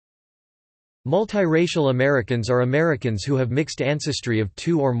Multiracial Americans are Americans who have mixed ancestry of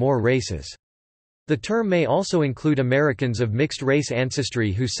two or more races. The term may also include Americans of mixed-race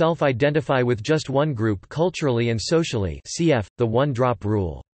ancestry who self-identify with just one group culturally and socially, cf. the one-drop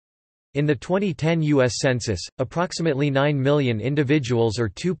rule. In the 2010 U.S. Census, approximately 9 million individuals or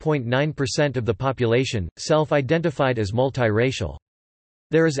 2.9% of the population, self-identified as multiracial.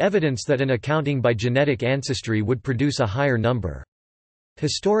 There is evidence that an accounting by genetic ancestry would produce a higher number.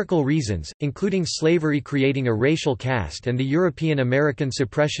 Historical reasons, including slavery creating a racial caste and the European American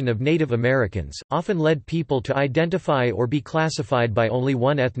suppression of Native Americans, often led people to identify or be classified by only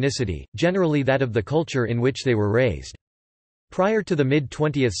one ethnicity, generally that of the culture in which they were raised. Prior to the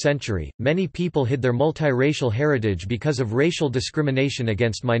mid-20th century, many people hid their multiracial heritage because of racial discrimination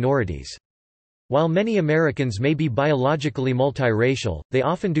against minorities. While many Americans may be biologically multiracial, they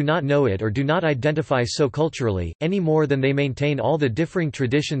often do not know it or do not identify so culturally, any more than they maintain all the differing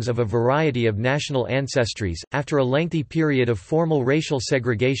traditions of a variety of national ancestries. After a lengthy period of formal racial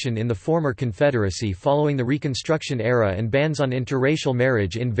segregation in the former Confederacy following the Reconstruction era and bans on interracial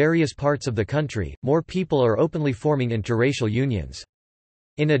marriage in various parts of the country, more people are openly forming interracial unions.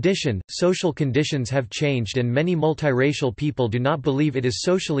 In addition, social conditions have changed and many multiracial people do not believe it is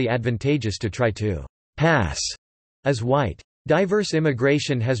socially advantageous to try to pass as white. Diverse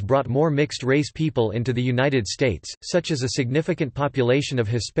immigration has brought more mixed-race people into the United States, such as a significant population of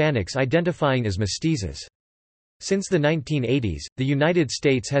Hispanics identifying as mestizos. Since the 1980s, the United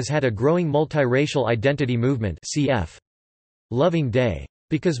States has had a growing multiracial identity movement, cf. Loving Day.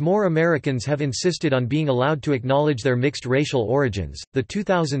 Because more Americans have insisted on being allowed to acknowledge their mixed racial origins, the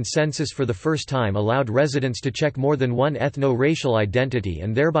 2000 census for the first time allowed residents to check more than one ethno-racial identity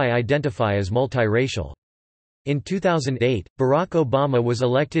and thereby identify as multiracial. In 2008, Barack Obama was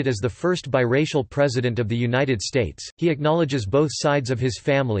elected as the first biracial president of the United States. He acknowledges both sides of his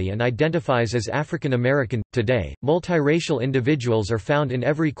family and identifies as African American. Today, multiracial individuals are found in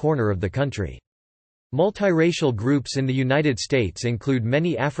every corner of the country. Multiracial groups in the United States include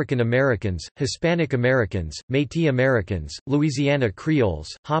many African Americans, Hispanic Americans, Métis Americans, Louisiana Creoles,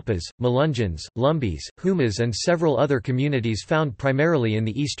 Hapas, Melungeons, Lumbees, Humas and several other communities found primarily in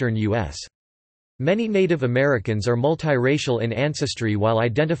the eastern U.S. Many Native Americans are multiracial in ancestry while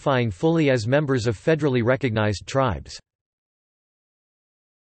identifying fully as members of federally recognized tribes.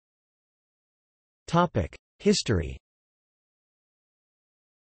 History.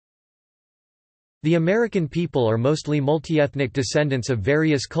 The American people are mostly multi-ethnic descendants of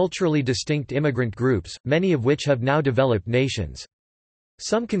various culturally distinct immigrant groups, many of which have now developed nations.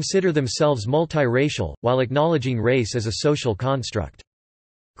 Some consider themselves multiracial, while acknowledging race as a social construct.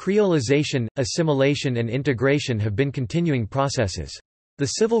 Creolization, assimilation and integration have been continuing processes. The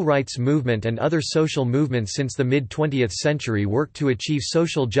civil rights movement and other social movements since the mid-20th century worked to achieve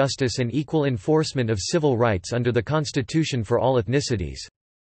social justice and equal enforcement of civil rights under the Constitution for all ethnicities.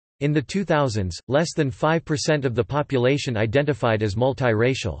 In the 2000s, less than 5% of the population identified as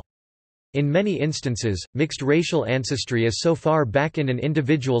multiracial. In many instances, mixed racial ancestry is so far back in an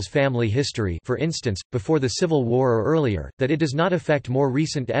individual's family history, for instance, before the Civil War or earlier, that it does not affect more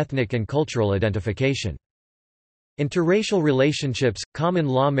recent ethnic and cultural identification. Interracial relationships, common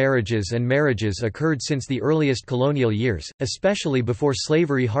law marriages and marriages occurred since the earliest colonial years, especially before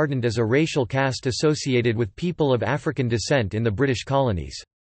slavery hardened as a racial caste associated with people of African descent in the British colonies.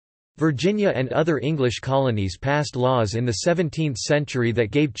 Virginia and other English colonies passed laws in the 17th century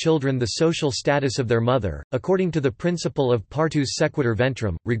that gave children the social status of their mother, according to the principle of partus sequitur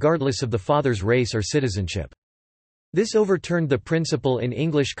ventrum, regardless of the father's race or citizenship. This overturned the principle in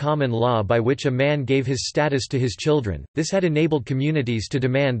English common law by which a man gave his status to his children. This had enabled communities to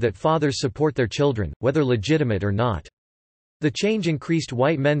demand that fathers support their children, whether legitimate or not. The change increased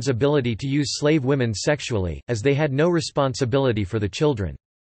white men's ability to use slave women sexually, as they had no responsibility for the children.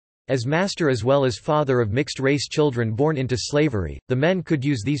 As master as well as father of mixed-race children born into slavery, the men could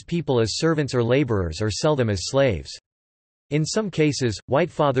use these people as servants or laborers or sell them as slaves. In some cases,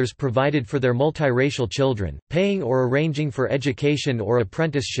 white fathers provided for their multiracial children, paying or arranging for education or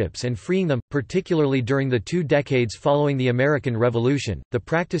apprenticeships and freeing them, particularly during the 2 decades following the American Revolution. The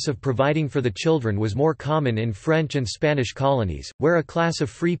practice of providing for the children was more common in French and Spanish colonies, where a class of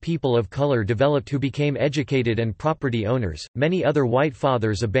free people of color developed who became educated and property owners. Many other white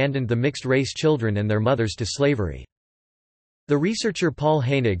fathers abandoned the mixed-race children and their mothers to slavery. The researcher Paul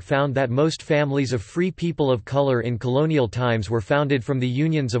Hainig found that most families of free people of color in colonial times were founded from the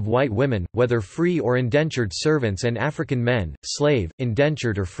unions of white women, whether free or indentured servants, and African men, slave,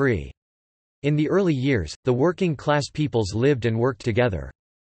 indentured or free. In the early years, the working class peoples lived and worked together.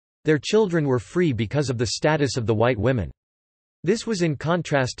 Their children were free because of the status of the white women. This was in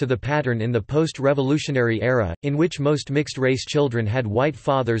contrast to the pattern in the post-revolutionary era, in which most mixed-race children had white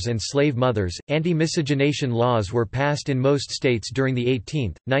fathers and slave mothers. Anti-miscegenation laws were passed in most states during the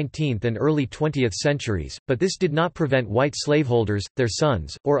 18th, 19th and early 20th centuries, but this did not prevent white slaveholders, their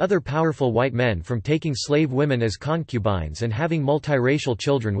sons, or other powerful white men from taking slave women as concubines and having multiracial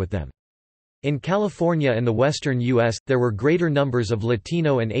children with them. In California and the western U.S., there were greater numbers of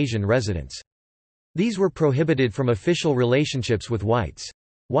Latino and Asian residents. These were prohibited from official relationships with whites.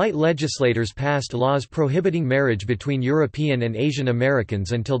 White legislators passed laws prohibiting marriage between European and Asian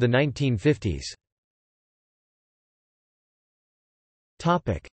Americans until the 1950s.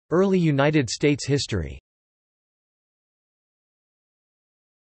 Early United States history.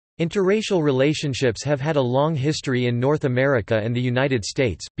 Interracial relationships have had a long history in North America and the United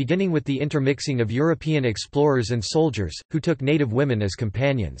States, beginning with the intermixing of European explorers and soldiers, who took native women as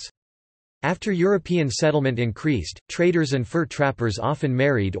companions. After European settlement increased, traders and fur trappers often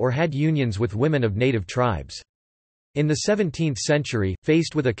married or had unions with women of native tribes. In the 17th century,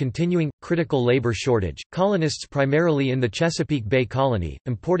 faced with a continuing, critical labor shortage, colonists primarily in the Chesapeake Bay Colony,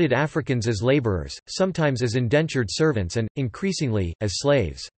 imported Africans as laborers, sometimes as indentured servants and, increasingly, as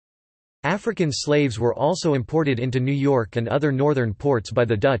slaves. African slaves were also imported into New York and other northern ports by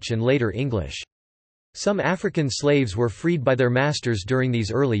the Dutch and later English. Some African slaves were freed by their masters during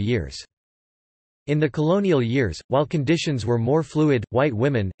these early years. In the colonial years, while conditions were more fluid, white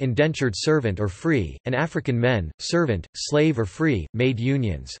women, indentured servant or free, and African men, servant, slave or free, made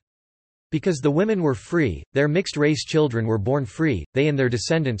unions. Because the women were free, their mixed-race children were born free, they and their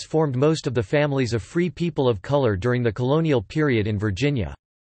descendants formed most of the families of free people of color during the colonial period in Virginia.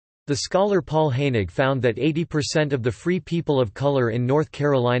 The scholar Paul Hainig found that 80% of the free people of color in North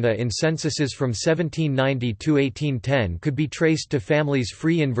Carolina in censuses from 1790 to 1810 could be traced to families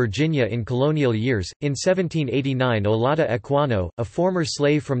free in Virginia in colonial years. In 1789, Olata Ekwano, a former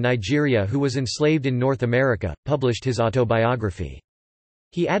slave from Nigeria who was enslaved in North America, published his autobiography.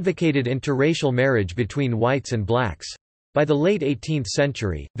 He advocated interracial marriage between whites and blacks. By the late 18th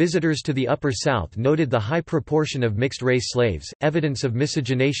century, visitors to the Upper South noted the high proportion of mixed-race slaves, evidence of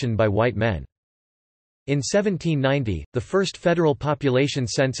miscegenation by white men. In 1790, the first federal population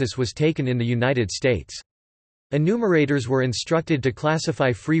census was taken in the United States. Enumerators were instructed to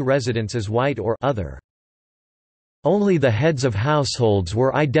classify free residents as white or other. Only the heads of households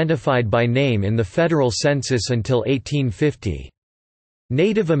were identified by name in the federal census until 1850.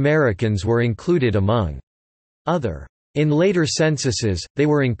 Native Americans were included among other. In later censuses, they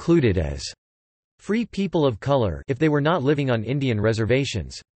were included as free people of color if they were not living on Indian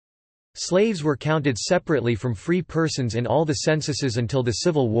reservations. Slaves were counted separately from free persons in all the censuses until the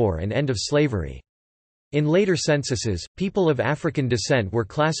Civil War and end of slavery. In later censuses, people of African descent were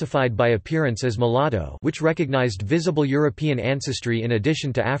classified by appearance as mulatto, which recognized visible European ancestry in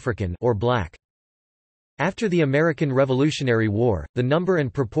addition to African or black. After the American Revolutionary War, the number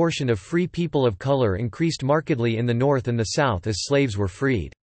and proportion of free people of color increased markedly in the North and the South as slaves were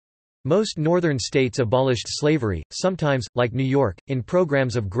freed. Most northern states abolished slavery, sometimes, like New York, in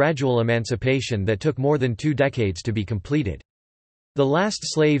programs of gradual emancipation that took more than 2 decades to be completed. The last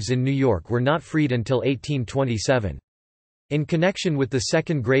slaves in New York were not freed until 1827. In connection with the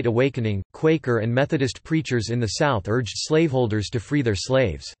Second Great Awakening, Quaker and Methodist preachers in the South urged slaveholders to free their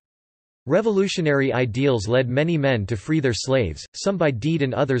slaves. Revolutionary ideals led many men to free their slaves, some by deed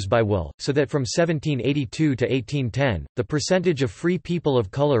and others by will, so that from 1782 to 1810, the percentage of free people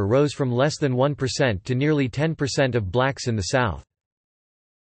of color rose from less than 1% to nearly 10% of blacks in the South.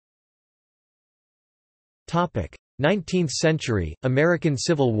 19th century, American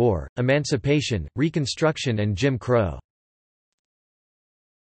Civil War, Emancipation, Reconstruction and Jim Crow.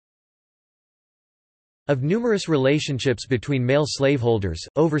 Of numerous relationships between male slaveholders,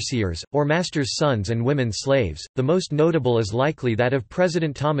 overseers, or masters' sons and women slaves, the most notable is likely that of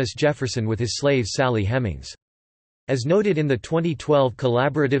President Thomas Jefferson with his slave Sally Hemings. As noted in the 2012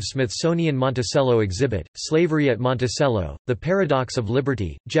 collaborative Smithsonian Monticello exhibit, Slavery at Monticello, The Paradox of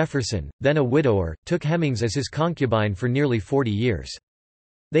Liberty, Jefferson, then a widower, took Hemings as his concubine for nearly 40 years.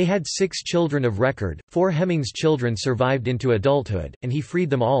 They had 6 children of record, 4 Hemings children survived into adulthood, and he freed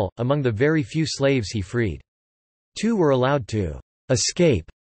them all, among the very few slaves he freed. 2 were allowed to escape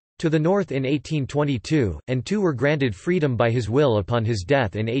to the North in 1822, and 2 were granted freedom by his will upon his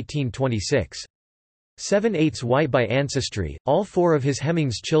death in 1826. 7/8 white by ancestry, all 4 of his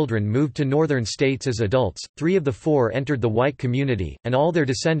Hemings children moved to northern states as adults, 3 of the 4 entered the white community, and all their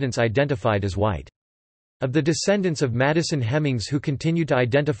descendants identified as white. Of the descendants of Madison Hemings who continued to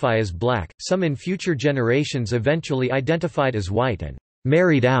identify as black, some in future generations eventually identified as white and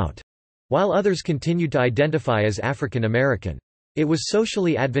married out, while others continued to identify as African American. It was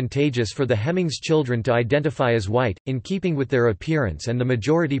socially advantageous for the Hemmings children to identify as white, in keeping with their appearance and the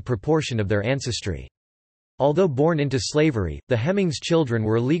majority proportion of their ancestry. Although born into slavery, the Hemmings children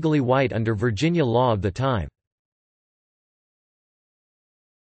were legally white under Virginia law of the time.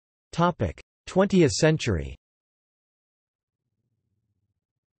 20th century.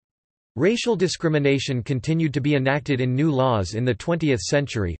 Racial discrimination continued to be enacted in new laws in the 20th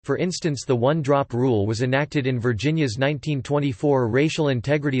century. For instance, the one-drop rule was enacted in Virginia's 1924 Racial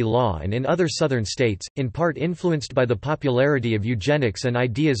Integrity Law and in other southern states, in part influenced by the popularity of eugenics and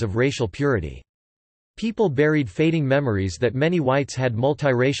ideas of racial purity. People buried fading memories that many whites had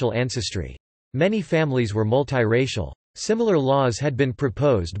multiracial ancestry. Many families were multiracial. Similar laws had been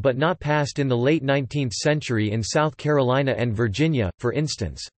proposed but not passed in the late 19th century in South Carolina and Virginia, for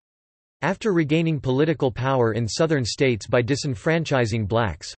instance. After regaining political power in southern states by disenfranchising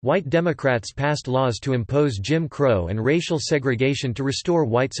blacks, white Democrats passed laws to impose Jim Crow and racial segregation to restore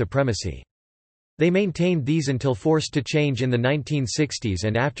white supremacy. They maintained these until forced to change in the 1960s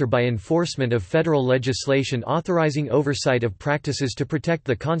and after by enforcement of federal legislation authorizing oversight of practices to protect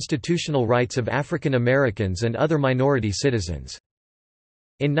the constitutional rights of African Americans and other minority citizens.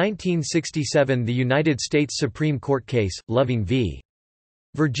 In 1967, the United States Supreme Court case, Loving v.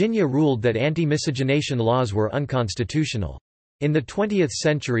 Virginia, ruled that anti-miscegenation laws were unconstitutional. In the 20th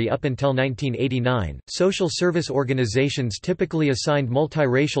century up until 1989, social service organizations typically assigned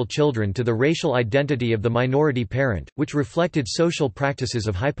multiracial children to the racial identity of the minority parent, which reflected social practices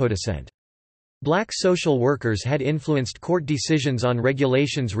of hypodescent. Black social workers had influenced court decisions on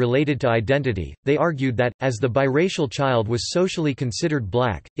regulations related to identity. They argued that, as the biracial child was socially considered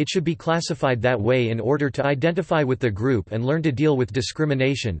black, it should be classified that way in order to identify with the group and learn to deal with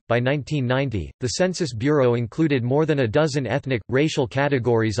discrimination. By 1990, the Census Bureau included more than a dozen ethnic, racial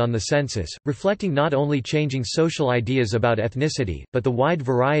categories on the census, reflecting not only changing social ideas about ethnicity, but the wide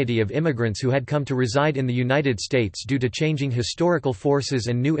variety of immigrants who had come to reside in the United States due to changing historical forces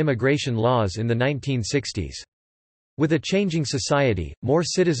and new immigration laws in the 1960s. With a changing society, more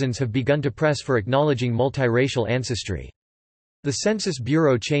citizens have begun to press for acknowledging multiracial ancestry. The Census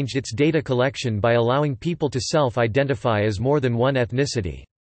Bureau changed its data collection by allowing people to self-identify as more than one ethnicity.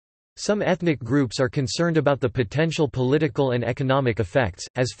 Some ethnic groups are concerned about the potential political and economic effects,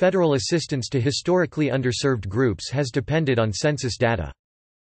 as federal assistance to historically underserved groups has depended on census data.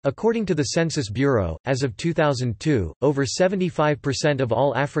 According to the Census Bureau, as of 2002, over 75% of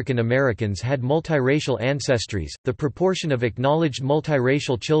all African Americans had multiracial ancestries. The proportion of acknowledged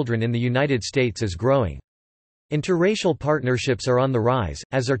multiracial children in the United States is growing. Interracial partnerships are on the rise,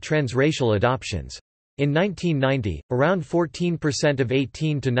 as are transracial adoptions. In 1990, around 14% of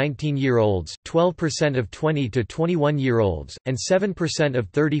 18 to 19-year-olds, 12% of 20 to 21-year-olds, and 7% of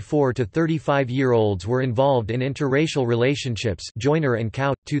 34 to 35-year-olds were involved in interracial relationships. Joyner and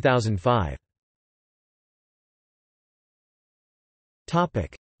Cow, 2005.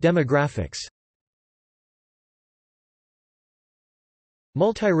 Topic: Demographics.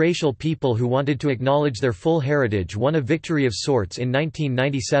 Multiracial people who wanted to acknowledge their full heritage won a victory of sorts in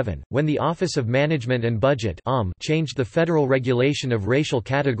 1997, when the Office of Management and Budget changed the federal regulation of racial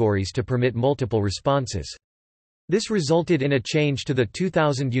categories to permit multiple responses. This resulted in a change to the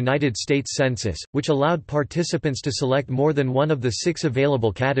 2000 United States Census, which allowed participants to select more than one of the 6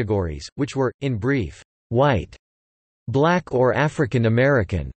 available categories, which were, in brief, white, black or African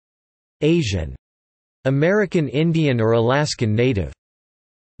American, Asian, American Indian or Alaskan Native,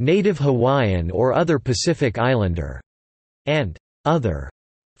 Native Hawaiian or other Pacific Islander, and other.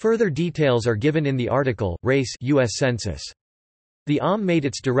 Further details are given in the article, Race U.S. Census. The made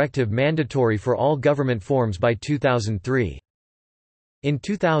its directive mandatory for all government forms by 2003. In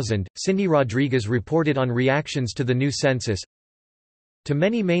 2000, Cindy Rodriguez reported on reactions to the new census. To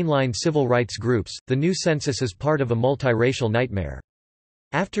many mainline civil rights groups, the new census is part of a multiracial nightmare.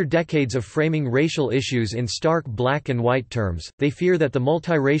 After decades of framing racial issues in stark black and white terms, they fear that the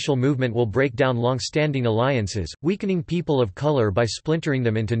multiracial movement will break down long-standing alliances, weakening people of color by splintering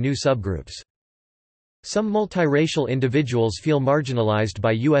them into new subgroups. Some multiracial individuals feel marginalized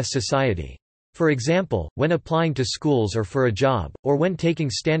by U.S. society. For example, when applying to schools or for a job, or when taking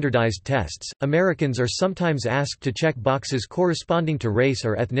standardized tests, Americans are sometimes asked to check boxes corresponding to race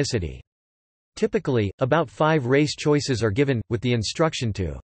or ethnicity. Typically, about 5 race choices are given, with the instruction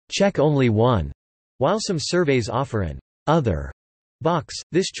to check only one. While some surveys offer an other box,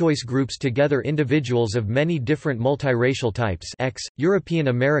 this choice groups together individuals of many different multiracial types. European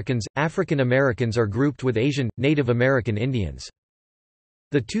Americans, African Americans are grouped with Asian, Native American Indians.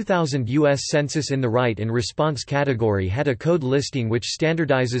 The 2000 U.S. Census in the right in response category had a code listing which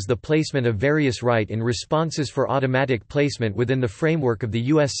standardizes the placement of various right in responses for automatic placement within the framework of the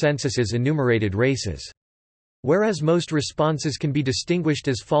U.S. Census's enumerated races. Whereas most responses can be distinguished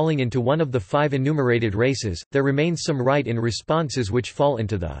as falling into one of the 5 enumerated races, there remains some right in responses which fall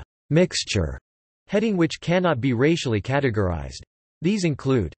into the mixture heading which cannot be racially categorized. These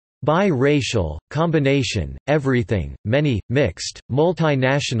include biracial, combination, everything, many, mixed,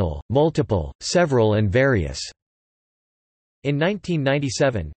 multinational, multiple, several and various. In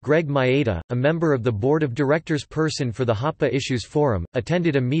 1997, Greg Maeda, a member of the board of directors person for the HOTPA Issues Forum,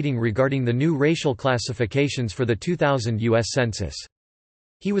 attended a meeting regarding the new racial classifications for the 2000 U.S. Census.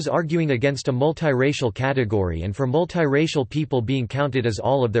 He was arguing against a multiracial category and for multiracial people being counted as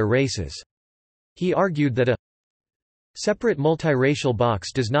all of their races. He argued that a separate multiracial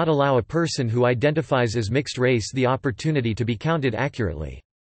box does not allow a person who identifies as mixed race the opportunity to be counted accurately.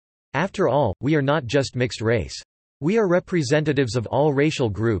 After all, we are not just mixed race. We are representatives of all racial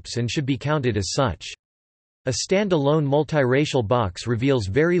groups and should be counted as such. A stand-alone multiracial box reveals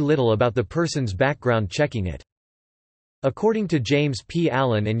very little about the person's background checking it. According to James P.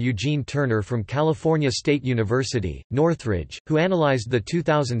 Allen and Eugene Turner from California State University, Northridge, who analyzed the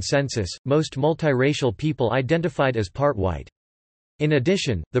 2000 census, most multiracial people identified as part white. In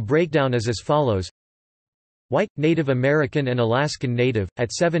addition, the breakdown is as follows: white, Native American and Alaskan Native, at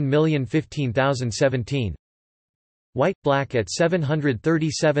 7,015,017; white, black at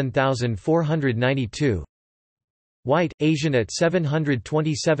 737,492; white, Asian at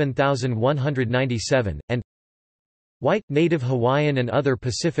 727,197, and white, Native Hawaiian and other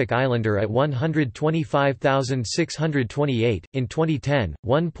Pacific Islander at 125,628. In 2010,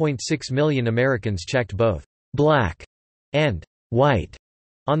 1.6 million Americans checked both black and white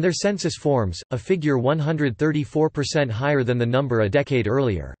on their census forms, a figure 134% higher than the number a decade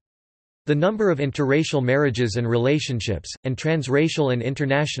earlier. The number of interracial marriages and relationships, and transracial and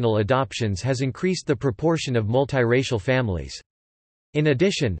international adoptions has increased the proportion of multiracial families. In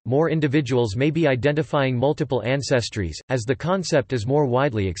addition, more individuals may be identifying multiple ancestries, as the concept is more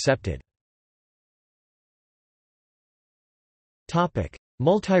widely accepted.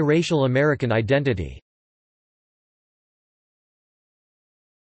 Multiracial American identity.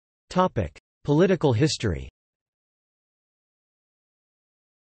 Political history.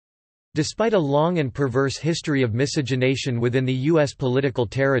 Despite a long and perverse history of miscegenation within the U.S. political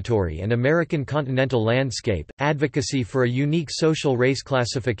territory and American continental landscape, advocacy for a unique social race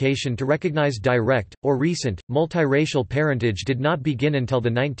classification to recognize direct, or recent, multiracial parentage did not begin until the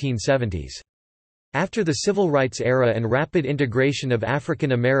 1970s. After the Civil Rights era and rapid integration of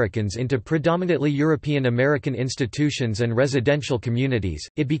African Americans into predominantly European American institutions and residential communities,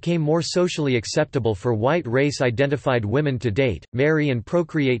 it became more socially acceptable for white race-identified women to date, marry and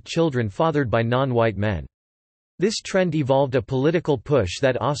procreate children fathered by non-white men. This trend evolved a political push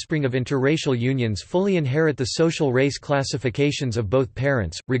that offspring of interracial unions fully inherit the social race classifications of both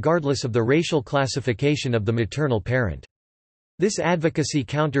parents, regardless of the racial classification of the maternal parent. This advocacy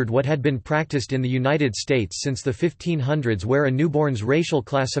countered what had been practiced in the United States since the 1500s, where a newborn's racial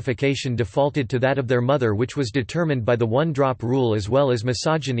classification defaulted to that of their mother, which was determined by the one-drop rule, as well as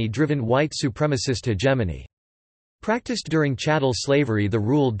misogyny-driven white supremacist hegemony. Practiced during chattel slavery, the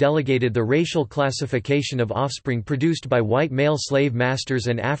rule delegated the racial classification of offspring produced by white male slave masters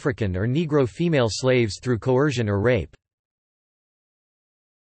and African or Negro female slaves through coercion or rape.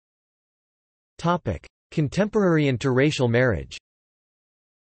 Contemporary interracial marriage.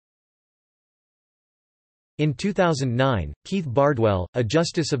 In 2009, Keith Bardwell, a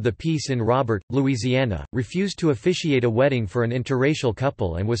justice of the peace in Robert, Louisiana, refused to officiate a wedding for an interracial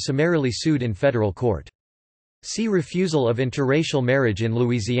couple and was summarily sued in federal court. See refusal of interracial marriage in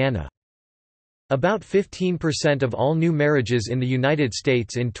Louisiana. About 15% of all new marriages in the United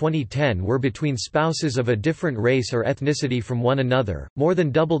States in 2010 were between spouses of a different race or ethnicity from one another, more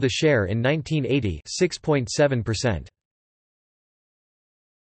than double the share in 1980, 6.7%.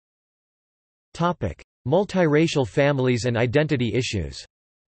 Topic: Multiracial families and identity issues.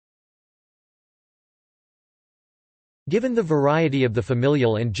 Given the variety of the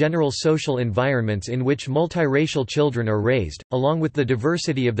familial and general social environments in which multiracial children are raised, along with the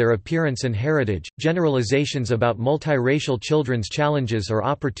diversity of their appearance and heritage, generalizations about multiracial children's challenges or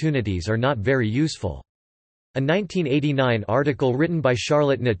opportunities are not very useful. A 1989 article written by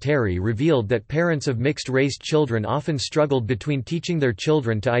Charlotte Nateri revealed that parents of mixed-race children often struggled between teaching their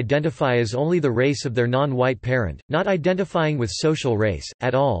children to identify as only the race of their non-white parent, not identifying with social race,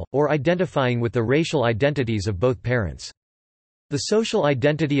 at all, or identifying with the racial identities of both parents. The social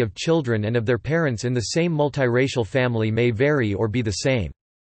identity of children and of their parents in the same multiracial family may vary or be the same.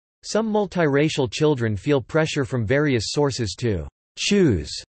 Some multiracial children feel pressure from various sources to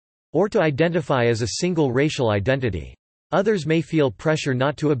choose or to identify as a single racial identity. Others may feel pressure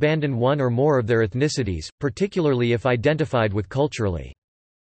not to abandon one or more of their ethnicities, particularly if identified with culturally.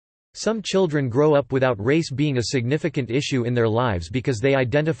 Some children grow up without race being a significant issue in their lives because they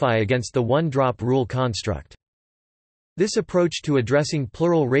identify against the one-drop rule construct. This approach to addressing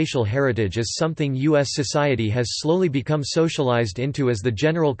plural racial heritage is something U.S. society has slowly become socialized into as the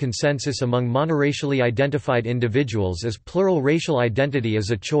general consensus among monoracially identified individuals, as plural racial identity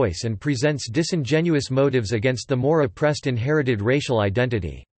is a choice and presents disingenuous motives against the more oppressed inherited racial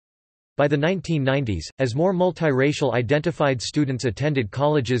identity. By the 1990s, as more multiracial identified students attended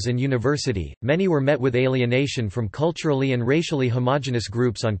colleges and university, many were met with alienation from culturally and racially homogeneous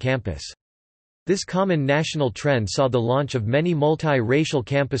groups on campus. This common national trend saw the launch of many multi-racial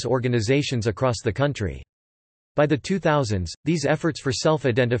campus organizations across the country. By the 2000s, these efforts for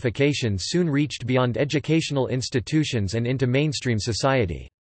self-identification soon reached beyond educational institutions and into mainstream society.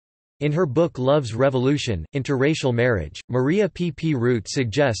 In her book Love's Revolution, Interracial Marriage, Maria P. P. Root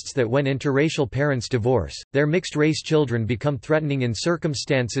suggests that when interracial parents divorce, their mixed-race children become threatening in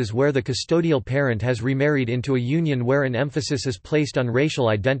circumstances where the custodial parent has remarried into a union where an emphasis is placed on racial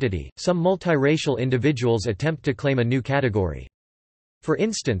identity. Some multiracial individuals attempt to claim a new category. For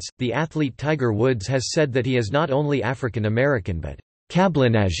instance, the athlete Tiger Woods has said that he is not only African American but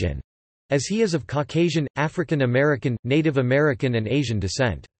Cablinasian, as he is of Caucasian, African American, Native American and Asian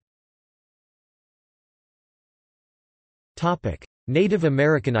descent. Native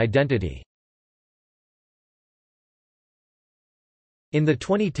American identity. In the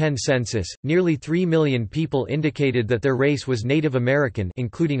 2010 census, nearly 3 million people indicated that their race was Native American,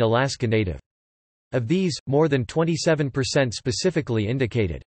 including Alaska Native. Of these, more than 27% specifically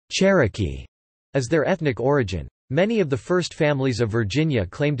indicated Cherokee as their ethnic origin. Many of the first families of Virginia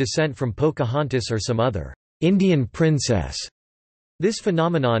claim descent from Pocahontas or some other Indian princess. This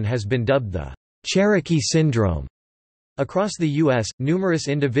phenomenon has been dubbed the Cherokee Syndrome. Across the U.S., numerous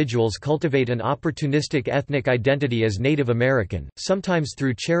individuals cultivate an opportunistic ethnic identity as Native American, sometimes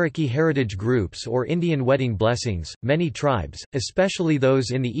through Cherokee heritage groups or Indian wedding blessings. Many tribes, especially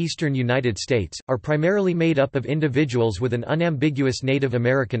those in the eastern United States, are primarily made up of individuals with an unambiguous Native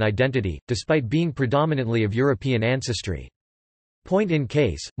American identity, despite being predominantly of European ancestry. Point in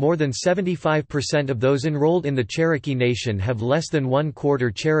case, more than 75% of those enrolled in the Cherokee Nation have less than 1/4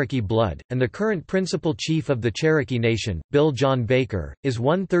 Cherokee blood, and the current principal chief of the Cherokee Nation, Bill John Baker, is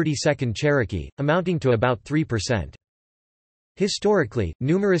 1/32 Cherokee, amounting to about 3%. Historically,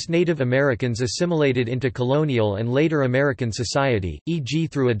 numerous Native Americans assimilated into colonial and later American society, e.g.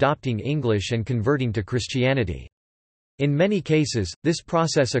 through adopting English and converting to Christianity. In many cases, this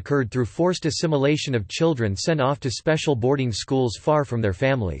process occurred through forced assimilation of children sent off to special boarding schools far from their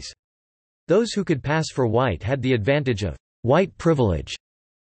families. Those who could pass for white had the advantage of white privilege.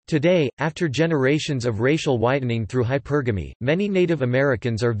 Today, after generations of racial whitening through hypergamy, many Native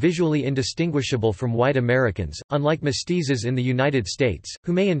Americans are visually indistinguishable from white Americans, unlike mestizos in the United States,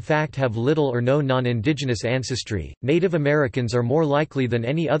 who may in fact have little or no non-indigenous ancestry. Native Americans are more likely than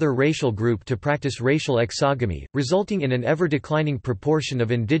any other racial group to practice racial exogamy, resulting in an ever-declining proportion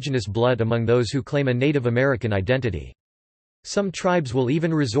of indigenous blood among those who claim a Native American identity. Some tribes will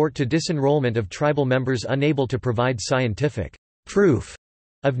even resort to disenrollment of tribal members unable to provide scientific proof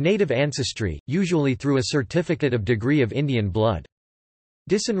of Native ancestry, usually through a certificate of degree of Indian blood.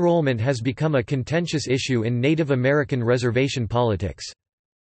 Disenrollment has become a contentious issue in Native American reservation politics.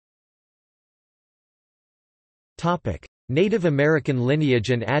 Native American lineage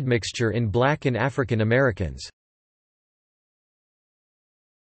and admixture in Black and African Americans.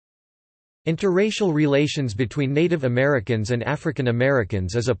 Interracial relations between Native Americans and African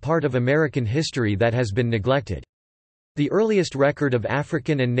Americans is a part of American history that has been neglected. The earliest record of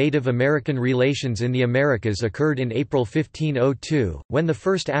African and Native American relations in the Americas occurred in April 1502, when the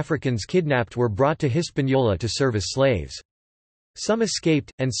first Africans kidnapped were brought to Hispaniola to serve as slaves. Some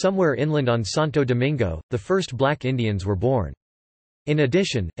escaped, and somewhere inland on Santo Domingo, the first black Indians were born. In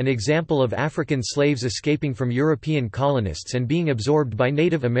addition, an example of African slaves escaping from European colonists and being absorbed by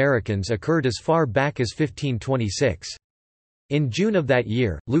Native Americans occurred as far back as 1526. In June of that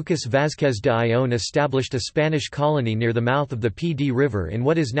year, Lucas Vázquez de Ayllón established a Spanish colony near the mouth of the Pd River in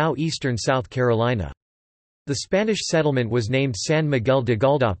what is now eastern South Carolina. The Spanish settlement was named San Miguel de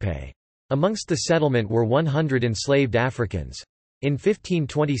Gualdape. Amongst the settlement were 100 enslaved Africans. In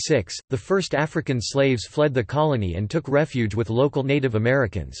 1526, the first African slaves fled the colony and took refuge with local Native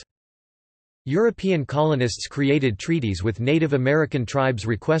Americans. European colonists created treaties with Native American tribes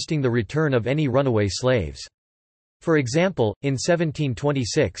requesting the return of any runaway slaves. For example, in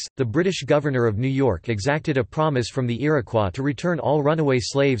 1726, the British governor of New York exacted a promise from the Iroquois to return all runaway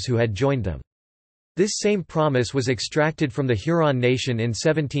slaves who had joined them. This same promise was extracted from the Huron Nation in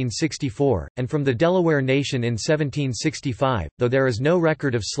 1764, and from the Delaware Nation in 1765, though there is no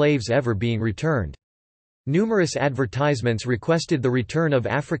record of slaves ever being returned. Numerous advertisements requested the return of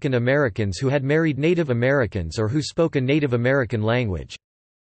African Americans who had married Native Americans or who spoke a Native American language.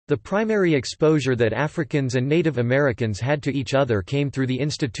 The primary exposure that Africans and Native Americans had to each other came through the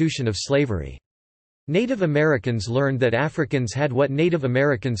institution of slavery. Native Americans learned that Africans had what Native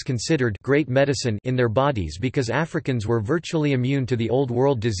Americans considered great medicine in their bodies because Africans were virtually immune to the Old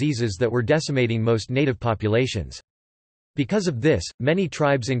World diseases that were decimating most native populations. Because of this, many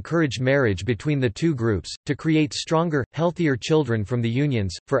tribes encouraged marriage between the two groups, to create stronger, healthier children from the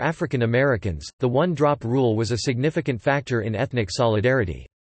unions. For African Americans, the one-drop rule was a significant factor in ethnic solidarity.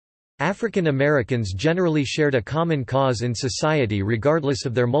 African Americans generally shared a common cause in society regardless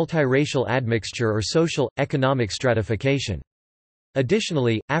of their multiracial admixture or social, economic stratification.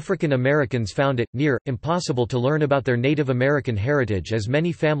 Additionally, African Americans found it near impossible to learn about their Native American heritage as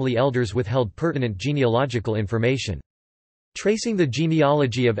many family elders withheld pertinent genealogical information. Tracing the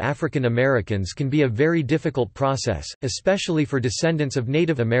genealogy of African Americans can be a very difficult process, especially for descendants of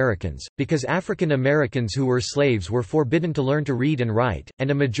Native Americans, because African Americans who were slaves were forbidden to learn to read and write,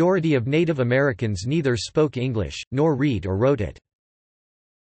 and a majority of Native Americans neither spoke English, nor read or wrote it.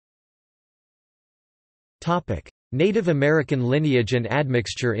 Native American lineage and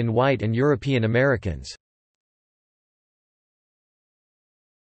admixture in white and European Americans.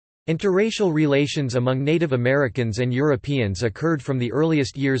 Interracial relations among Native Americans and Europeans occurred from the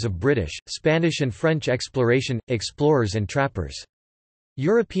earliest years of British, Spanish and French exploration, explorers and trappers.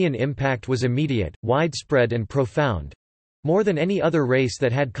 European impact was immediate, widespread and profound. More than any other race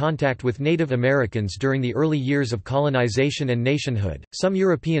that had contact with Native Americans during the early years of colonization and nationhood, some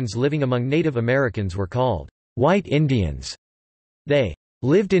Europeans living among Native Americans were called white Indians. They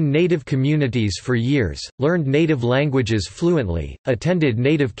lived in native communities for years, learned native languages fluently, attended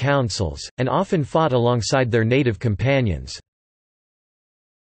native councils, and often fought alongside their native companions.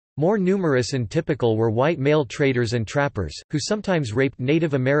 More numerous and typical were white male traders and trappers, who sometimes raped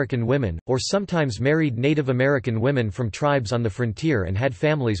Native American women, or sometimes married Native American women from tribes on the frontier and had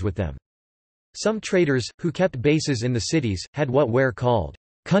families with them. Some traders, who kept bases in the cities, had what were called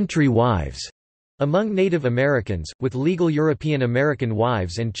country wives among Native Americans, with legal European American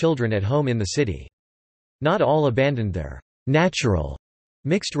wives and children at home in the city. Not all abandoned their natural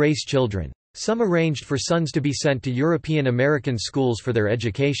mixed-race children. Some arranged for sons to be sent to European American schools for their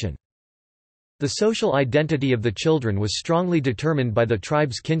education. The social identity of the children was strongly determined by the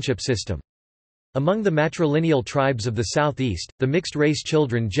tribe's kinship system. Among the matrilineal tribes of the Southeast, the mixed-race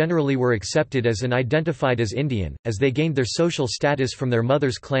children generally were accepted as and identified as Indian, as they gained their social status from their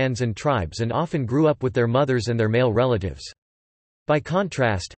mothers' clans and tribes and often grew up with their mothers and their male relatives. By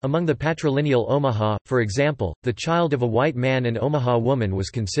contrast, among the patrilineal Omaha, for example, the child of a white man and Omaha woman was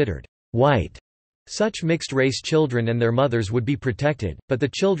considered white. Such mixed-race children and their mothers would be protected, but the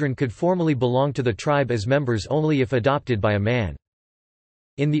children could formally belong to the tribe as members only if adopted by a man.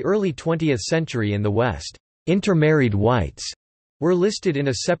 In the early 20th century in the West, intermarried whites were listed in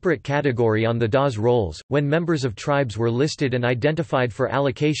a separate category on the Dawes rolls, when members of tribes were listed and identified for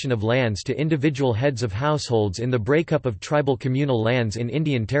allocation of lands to individual heads of households in the breakup of tribal communal lands in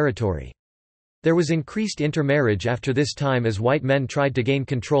Indian Territory. There was increased intermarriage after this time as white men tried to gain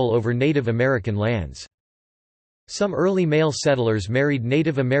control over Native American lands. Some early male settlers married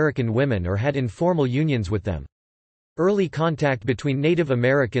Native American women or had informal unions with them. Early contact between Native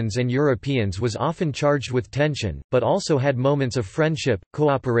Americans and Europeans was often charged with tension, but also had moments of friendship,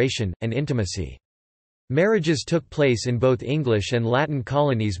 cooperation, and intimacy. Marriages took place in both English and Latin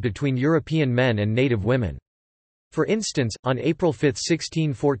colonies between European men and native women. For instance, on April 5,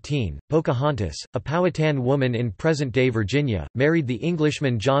 1614, Pocahontas, a Powhatan woman in present-day Virginia, married the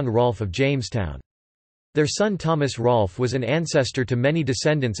Englishman John Rolfe of Jamestown. Their son Thomas Rolfe was an ancestor to many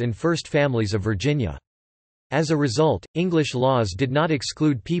descendants in first families of Virginia. As a result, English laws did not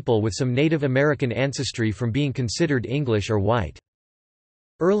exclude people with some Native American ancestry from being considered English or white.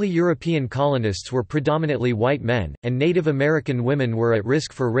 Early European colonists were predominantly white men, and Native American women were at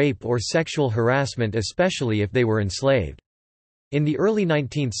risk for rape or sexual harassment, especially if they were enslaved. In the early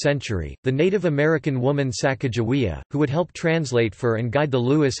 19th century, the Native American woman Sacagawea, who would help translate for and guide the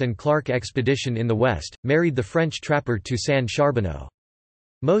Lewis and Clark expedition in the West, married the French trapper Toussaint Charbonneau.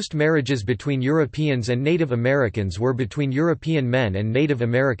 Most marriages between Europeans and Native Americans were between European men and Native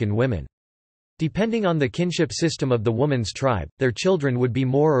American women. Depending on the kinship system of the woman's tribe, their children would be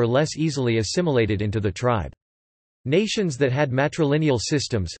more or less easily assimilated into the tribe. Nations that had matrilineal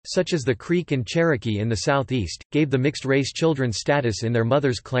systems, such as the Creek and Cherokee in the southeast, gave the mixed-race children status in their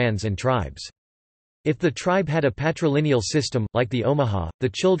mothers' clans and tribes. If the tribe had a patrilineal system, like the Omaha, the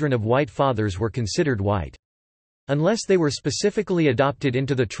children of white fathers were considered white. Unless they were specifically adopted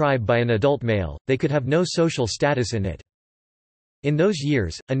into the tribe by an adult male, they could have no social status in it. In those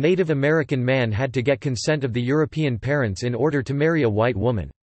years, a Native American man had to get consent of the European parents in order to marry a white woman.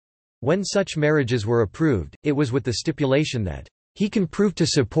 When such marriages were approved, it was with the stipulation that, "he can prove to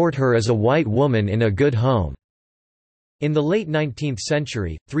support her as a white woman in a good home." In the late 19th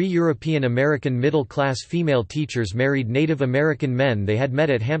century, 3 European American middle-class female teachers married Native American men they had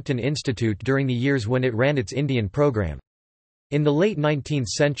met at Hampton Institute during the years when it ran its Indian program. In the late 19th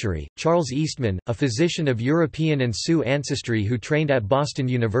century, Charles Eastman, a physician of European and Sioux ancestry who trained at Boston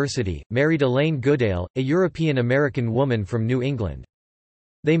University, married Elaine Goodale, a European American woman from New England.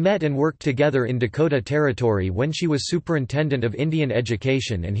 They met and worked together in Dakota Territory when she was superintendent of Indian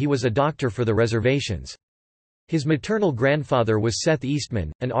education and he was a doctor for the reservations. His maternal grandfather was Seth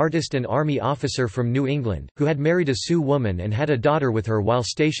Eastman, an artist and Army officer from New England, who had married a Sioux woman and had a daughter with her while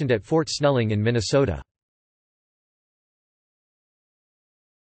stationed at Fort Snelling in Minnesota.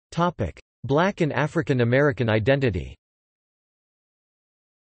 Black and African American identity.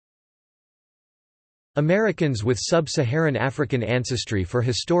 Americans with sub-Saharan African ancestry for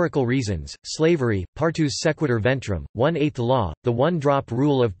historical reasons, slavery, partus sequitur ventrum, 1/8 law, the one-drop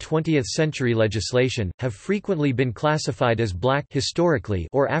rule of 20th-century legislation, have frequently been classified as black historically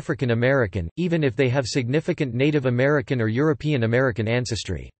or African American, even if they have significant Native American or European American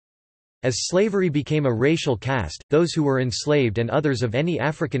ancestry. As slavery became a racial caste, those who were enslaved and others of any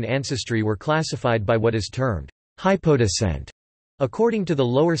African ancestry were classified by what is termed hypodescent, according to the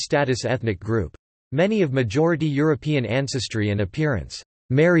lower status ethnic group. Many of majority European ancestry and appearance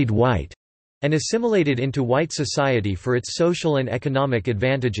married white and assimilated into white society for its social and economic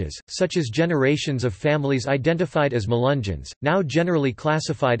advantages, such as generations of families identified as Melungeons, now generally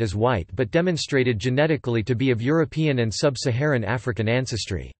classified as white but demonstrated genetically to be of European and sub-Saharan African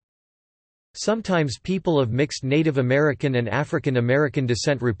ancestry. Sometimes people of mixed Native American and African American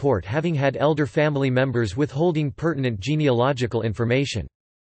descent report having had elder family members withholding pertinent genealogical information.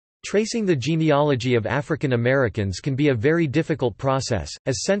 Tracing the genealogy of African Americans can be a very difficult process,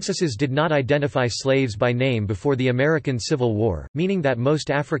 as censuses did not identify slaves by name before the American Civil War, meaning that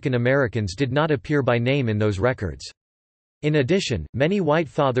most African Americans did not appear by name in those records. In addition, many white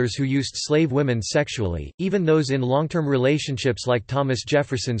fathers who used slave women sexually, even those in long-term relationships like Thomas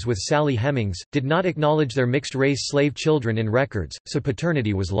Jefferson's with Sally Hemings, did not acknowledge their mixed-race slave children in records, so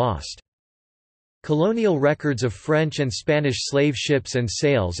paternity was lost. Colonial records of French and Spanish slave ships and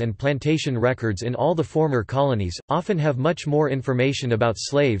sales and plantation records in all the former colonies, often have much more information about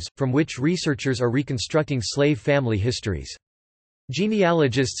slaves, from which researchers are reconstructing slave family histories.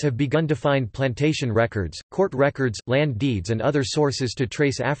 Genealogists have begun to find plantation records, court records, land deeds and other sources to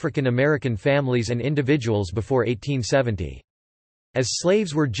trace African American families and individuals before 1870. As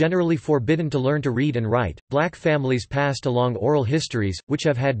slaves were generally forbidden to learn to read and write, black families passed along oral histories, which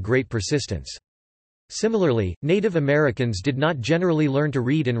have had great persistence. Similarly, Native Americans did not generally learn to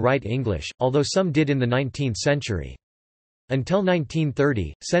read and write English, although some did in the 19th century. Until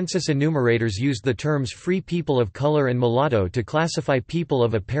 1930, census enumerators used the terms free people of color and mulatto to classify people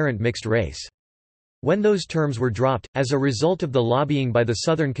of apparent mixed race. When those terms were dropped, as a result of the lobbying by the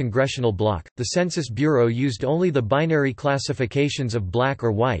Southern Congressional Bloc, the Census Bureau used only the binary classifications of black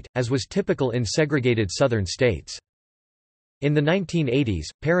or white, as was typical in segregated Southern states. In the 1980s,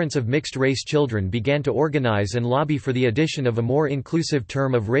 parents of mixed-race children began to organize and lobby for the addition of a more inclusive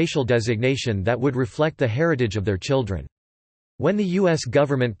term of racial designation that would reflect the heritage of their children. When the U.S.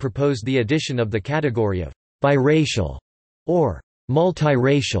 government proposed the addition of the category of biracial or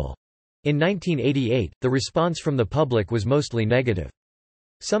multiracial in 1988, the response from the public was mostly negative.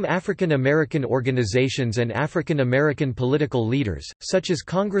 Some African American organizations and African American political leaders, such as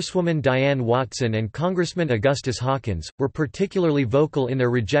Congresswoman Diane Watson and Congressman Augustus Hawkins, were particularly vocal in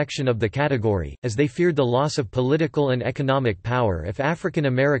their rejection of the category, as they feared the loss of political and economic power if African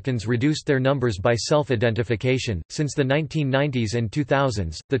Americans reduced their numbers by self-identification. Since the 1990s and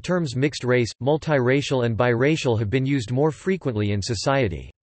 2000s, the terms mixed race, multiracial, and biracial have been used more frequently in society.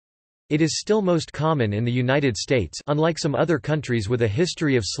 It is still most common in the United States, unlike some other countries with a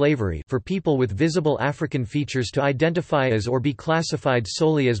history of slavery, for people with visible African features to identify as or be classified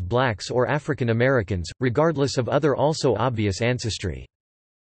solely as blacks or African Americans, regardless of other also obvious ancestry.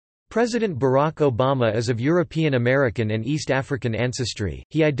 President Barack Obama is of European American and East African ancestry.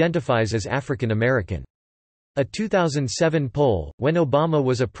 He identifies as African American. A 2007 poll, when Obama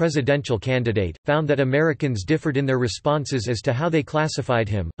was a presidential candidate, found that Americans differed in their responses as to how they classified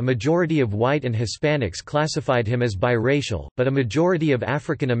him. A majority of white and Hispanics classified him as biracial, but a majority of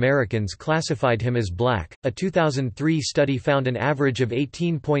African Americans classified him as black. A 2003 study found an average of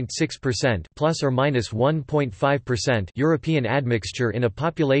 18.6% plus or minus 1.5% European admixture in a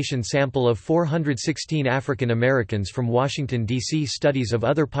population sample of 416 African Americans from Washington, D.C. Studies of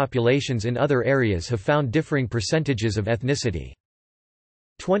other populations in other areas have found differing percentages of ethnicity.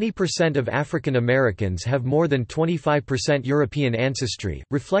 20% of African Americans have more than 25% European ancestry,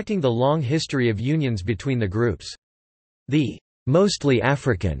 reflecting the long history of unions between the groups. The mostly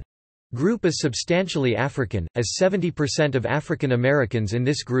African group is substantially African, as 70% of African Americans in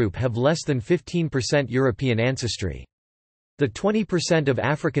this group have less than 15% European ancestry. The 20% of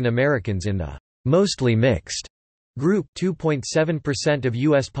African Americans in the mostly mixed group, 2.7% of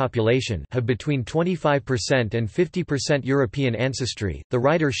U.S. population, have between 25% and 50% European ancestry. The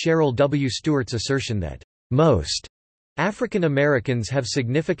writer Cheryl W. Stewart's assertion that most African Americans have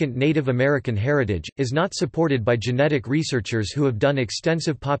significant Native American heritage is not supported by genetic researchers who have done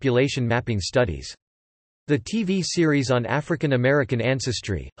extensive population mapping studies. The TV series on African American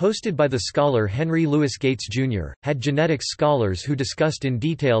ancestry, hosted by the scholar Henry Louis Gates, Jr., had genetics scholars who discussed in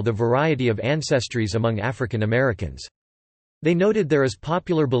detail the variety of ancestries among African Americans. They noted there is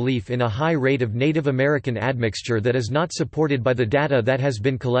popular belief in a high rate of Native American admixture that is not supported by the data that has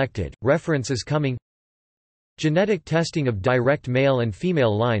been collected. Reference is coming. Genetic testing of direct male and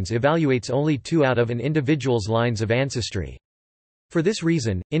female lines evaluates only 2 out of an individual's lines of ancestry. For this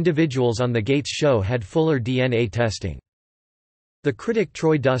reason, individuals on The Gates Show had fuller DNA testing. The critic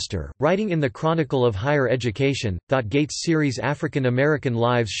Troy Duster, writing in the Chronicle of Higher Education, thought Gates' series African American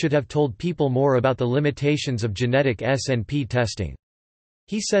Lives should have told people more about the limitations of genetic S&P testing.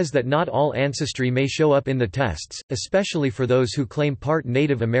 He says that not all ancestry may show up in the tests, especially for those who claim part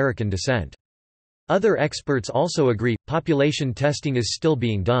Native American descent. Other experts also agree, population testing is still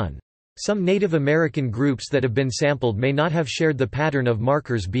being done. Some Native American groups that have been sampled may not have shared the pattern of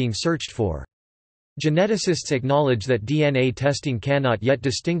markers being searched for. Geneticists acknowledge that DNA testing cannot yet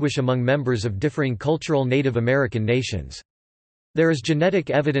distinguish among members of differing cultural Native American nations. There is genetic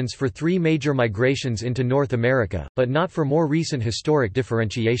evidence for 3 major migrations into North America, but not for more recent historic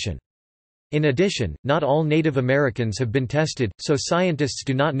differentiation. In addition, not all Native Americans have been tested, so scientists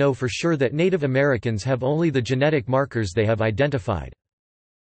do not know for sure that Native Americans have only the genetic markers they have identified.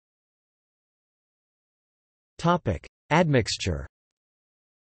 Admixture.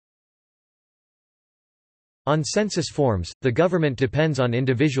 On census forms, the government depends on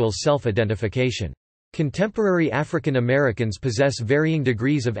individuals' self-identification. Contemporary African Americans possess varying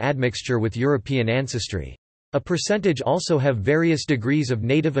degrees of admixture with European ancestry. A percentage also have various degrees of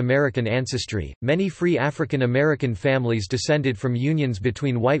Native American ancestry. Many free African American families descended from unions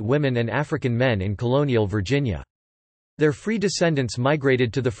between white women and African men in colonial Virginia. Their free descendants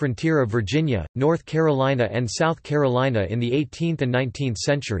migrated to the frontier of Virginia, North Carolina and South Carolina in the 18th and 19th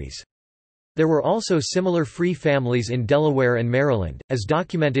centuries. There were also similar free families in Delaware and Maryland, as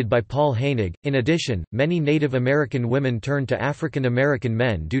documented by Paul Hainig. In addition, many Native American women turned to African American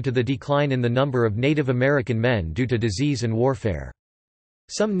men due to the decline in the number of Native American men due to disease and warfare.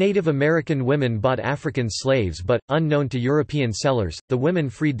 Some Native American women bought African slaves but, unknown to European sellers, the women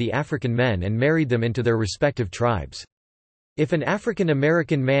freed the African men and married them into their respective tribes. If an African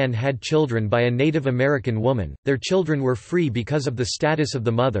American man had children by a Native American woman, their children were free because of the status of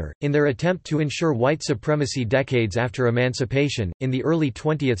the mother. In their attempt to ensure white supremacy decades after emancipation, in the early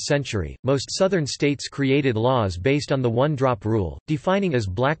 20th century, most Southern states created laws based on the one-drop rule, defining as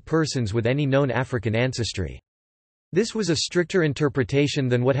black persons with any known African ancestry. This was a stricter interpretation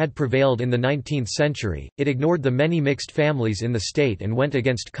than what had prevailed in the 19th century. It ignored the many mixed families in the state and went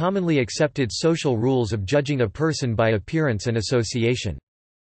against commonly accepted social rules of judging a person by appearance and association.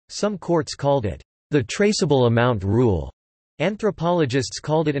 Some courts called it the traceable amount rule. Anthropologists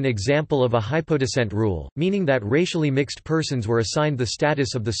called it an example of a hypodescent rule, meaning that racially mixed persons were assigned the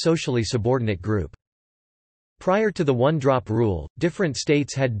status of the socially subordinate group. Prior to the one-drop rule, different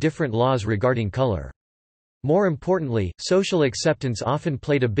states had different laws regarding color. More importantly, social acceptance often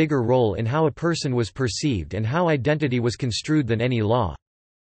played a bigger role in how a person was perceived and how identity was construed than any law.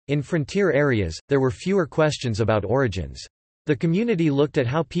 In frontier areas, there were fewer questions about origins. The community looked at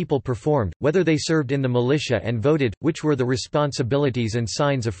how people performed, whether they served in the militia and voted, which were the responsibilities and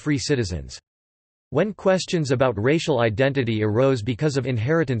signs of free citizens. When questions about racial identity arose because of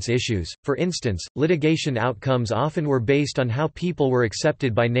inheritance issues, for instance, litigation outcomes often were based on how people were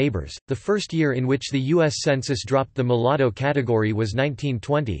accepted by neighbors. The first year in which the U.S. Census dropped the mulatto category was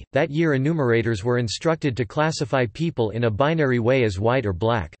 1920. That year, enumerators were instructed to classify people in a binary way as white or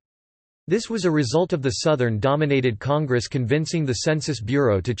black. This was a result of the Southern-dominated Congress convincing the Census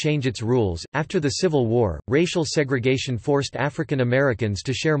Bureau to change its rules. After the Civil War, racial segregation forced African Americans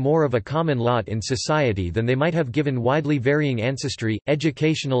to share more of a common lot in society than they might have given widely varying ancestry,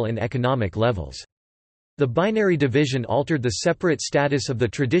 educational and economic levels. The binary division altered the separate status of the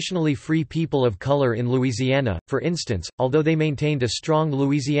traditionally free people of color in Louisiana, for instance, although they maintained a strong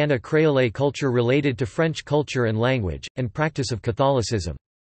Louisiana Creole culture related to French culture and language, and practice of Catholicism.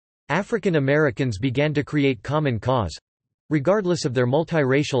 African Americans began to create common cause—regardless of their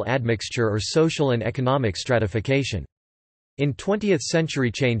multiracial admixture or social and economic stratification. In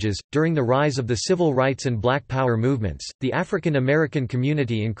 20th-century changes, during the rise of the civil rights and Black Power movements, the African American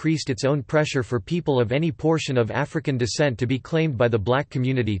community increased its own pressure for people of any portion of African descent to be claimed by the black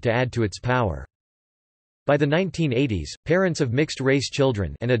community to add to its power. By the 1980s, parents of mixed-race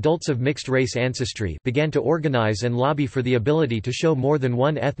children and adults of mixed-race ancestry began to organize and lobby for the ability to show more than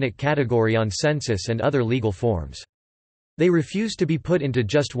one ethnic category on census and other legal forms. They refused to be put into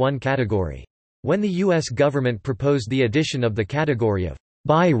just one category. When the U.S. government proposed the addition of the category of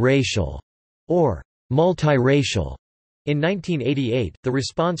biracial or multiracial in 1988, the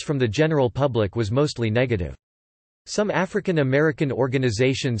response from the general public was mostly negative. Some African American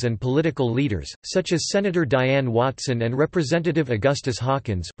organizations and political leaders, such as Senator Diane Watson and Representative Augustus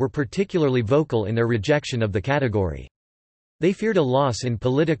Hawkins, were particularly vocal in their rejection of the category. They feared a loss in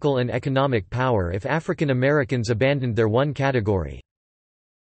political and economic power if African Americans abandoned their one category.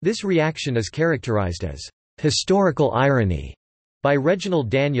 This reaction is characterized as historical irony by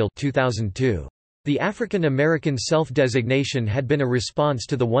Reginald Daniel 2002. The African American self-designation had been a response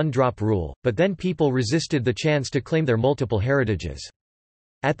to the one-drop rule, but then people resisted the chance to claim their multiple heritages.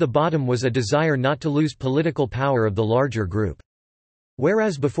 At the bottom was a desire not to lose political power of the larger group.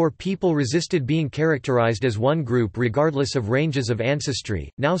 Whereas before people resisted being characterized as one group regardless of ranges of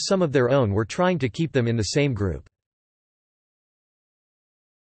ancestry, now some of their own were trying to keep them in the same group.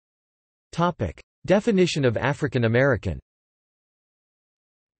 Definition of African American.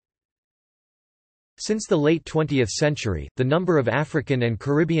 Since the late 20th century, the number of African and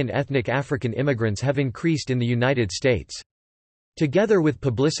Caribbean ethnic African immigrants have increased in the United States. Together with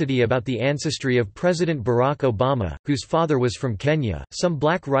publicity about the ancestry of President Barack Obama, whose father was from Kenya, some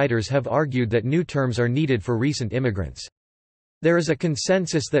black writers have argued that new terms are needed for recent immigrants. There is a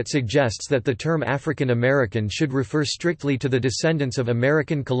consensus that suggests that the term African American should refer strictly to the descendants of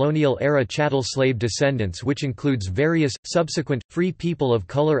American colonial-era chattel slave descendants, which includes various, subsequent, free people of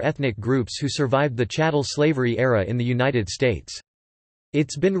color ethnic groups who survived the chattel slavery era in the United States.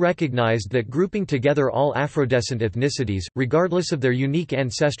 It's been recognized that grouping together all Afrodescent ethnicities, regardless of their unique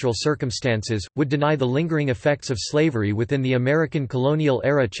ancestral circumstances, would deny the lingering effects of slavery within the American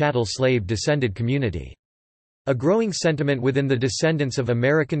colonial-era chattel slave descended community. A growing sentiment within the descendants of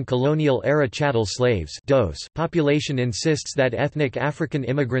American colonial-era chattel slaves population insists that ethnic African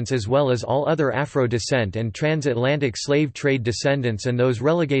immigrants as well as all other Afro-descent and transatlantic slave trade descendants and those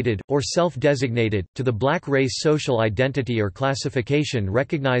relegated, or self-designated, to the black race social identity or classification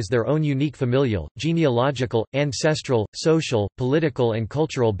recognize their own unique familial, genealogical, ancestral, social, political and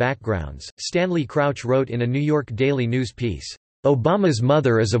cultural backgrounds. Stanley Crouch wrote in a New York Daily News piece, "Obama's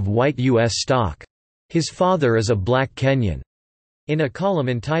mother is of white U.S. stock. His father is a black Kenyan," in a column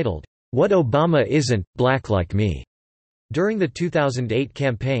entitled, "What Obama Isn't, Black Like Me." During the 2008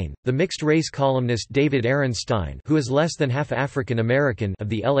 campaign, the mixed-race columnist David Ehrenstein, who is less than half African American, of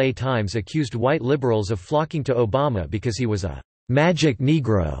the LA Times accused white liberals of flocking to Obama because he was a magic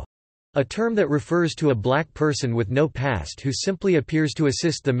Negro, a term that refers to a black person with no past who simply appears to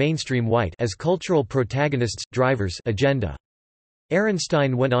assist the mainstream white as cultural protagonists' drivers agenda.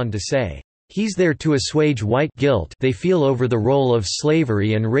 Ehrenstein went on to say, "He's there to assuage white guilt they feel over the role of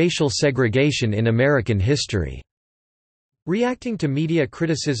slavery and racial segregation in American history." Reacting to media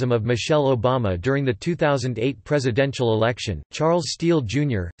criticism of Michelle Obama during the 2008 presidential election, Charles Steele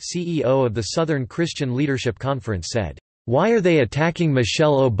Jr., CEO of the Southern Christian Leadership Conference said, "Why are they attacking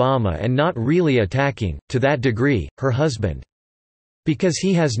Michelle Obama and not really attacking, to that degree, her husband? Because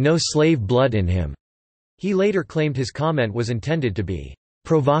he has no slave blood in him." He later claimed his comment was intended to be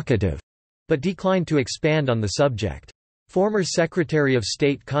provocative, but declined to expand on the subject. Former Secretary of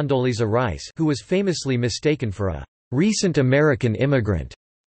State Condoleezza Rice, who was famously mistaken for a recent American immigrant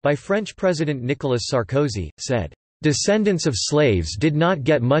by French President Nicolas Sarkozy, said, Descendants of slaves did not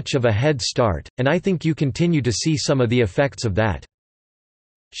get much of a head start, and I think you continue to see some of the effects of that."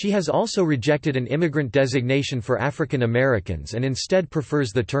 She has also rejected an immigrant designation for African Americans and instead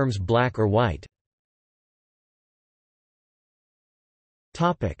prefers the terms black or white.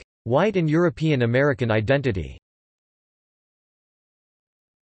 White and European American identity.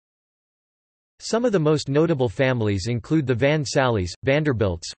 Some of the most notable families include the Van Sallys,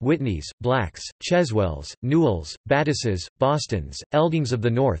 Vanderbilts, Whitneys, Blacks, Cheswells, Newells, Baddises, Bostons, Eldings of the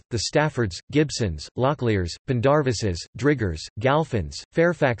North, the Staffords, Gibsons, Locklears, Pendarvises, Driggers, Galfins,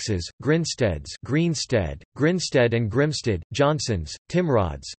 Fairfaxes, Grinsteads, Grinstead and Grimstead, Johnsons,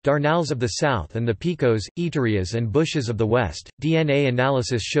 Timrods, Darnalls of the South and the Picos, Eaterias and Bushes of the West. DNA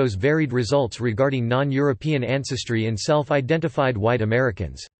analysis shows varied results regarding non-European ancestry in self-identified white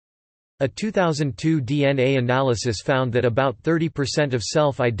Americans. A 2002 DNA analysis found that about 30% of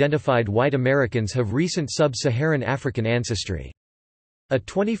self-identified white Americans have recent sub-Saharan African ancestry. A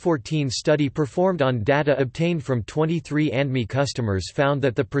 2014 study performed on data obtained from 23 andme customers found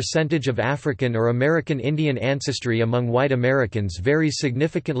that the percentage of African or American Indian ancestry among white Americans varies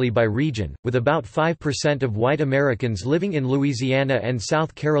significantly by region, with about 5% of white Americans living in Louisiana and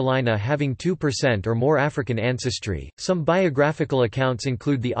South Carolina having 2% or more African ancestry. Some biographical accounts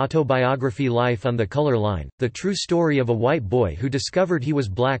include the autobiography Life on the Color Line, the true story of a white boy who discovered he was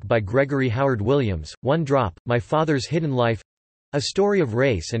black by Gregory Howard Williams, One Drop, My Father's Hidden Life, a story of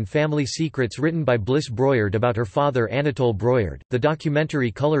race and family secrets written by Bliss Broyard about her father Anatole Broyard, the documentary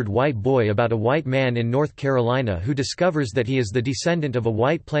Colored White Boy about a white man in North Carolina who discovers that he is the descendant of a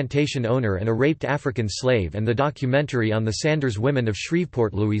white plantation owner and a raped African slave, and the documentary on the Sanders women of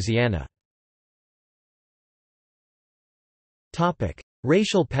Shreveport, Louisiana.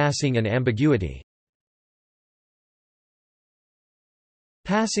 Racial passing and ambiguity.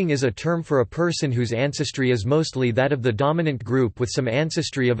 Passing is a term for a person whose ancestry is mostly that of the dominant group with some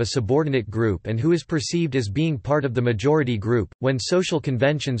ancestry of a subordinate group and who is perceived as being part of the majority group, when social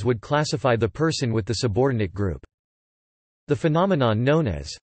conventions would classify the person with the subordinate group. The phenomenon known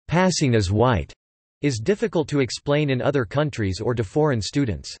as passing as white is difficult to explain in other countries or to foreign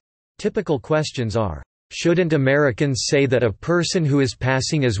students. Typical questions are, shouldn't Americans say that a person who is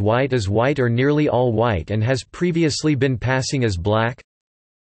passing as white is white or nearly all white and has previously been passing as black?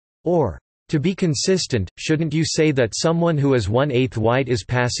 Or, to be consistent, shouldn't you say that someone who is 1/8 white is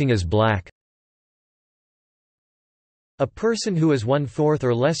passing as black? A person who is 1/4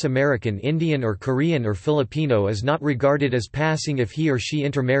 or less American Indian or Korean or Filipino is not regarded as passing if he or she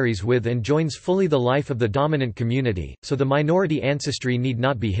intermarries with and joins fully the life of the dominant community, so the minority ancestry need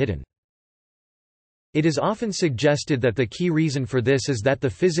not be hidden. It is often suggested that the key reason for this is that the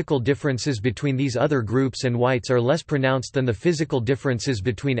physical differences between these other groups and whites are less pronounced than the physical differences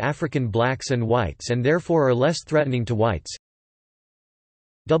between African blacks and whites and therefore are less threatening to whites.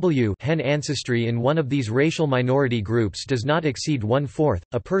 Hen ancestry in one of these racial minority groups does not exceed 1/4,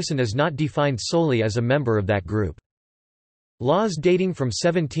 a person is not defined solely as a member of that group. Laws dating from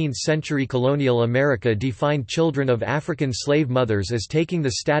 17th-century colonial America defined children of African slave mothers as taking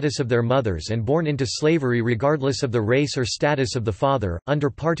the status of their mothers and born into slavery regardless of the race or status of the father,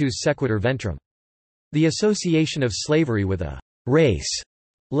 under partus sequitur ventrum. The association of slavery with a race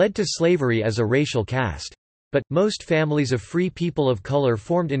led to slavery as a racial caste. But, most families of free people of color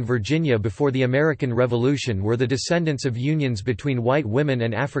formed in Virginia before the American Revolution were the descendants of unions between white women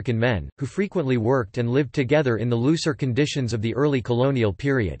and African men, who frequently worked and lived together in the looser conditions of the early colonial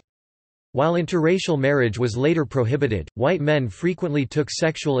period. While interracial marriage was later prohibited, white men frequently took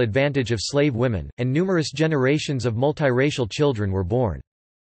sexual advantage of slave women, and numerous generations of multiracial children were born.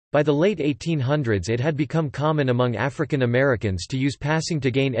 By the late 1800s it had become common among African Americans to use passing to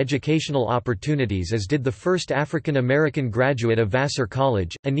gain educational opportunities, as did the first African American graduate of Vassar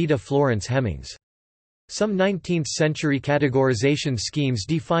College, Anita Florence Hemings. Some 19th-century categorization schemes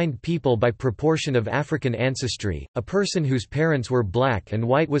defined people by proportion of African ancestry. A person whose parents were black and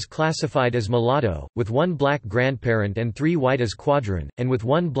white was classified as mulatto, with one black grandparent and 3 white as quadroon, and with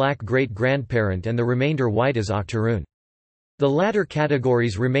one black great-grandparent and the remainder white as octoroon. The latter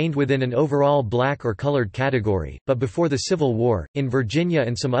categories remained within an overall black or colored category, but before the Civil War, in Virginia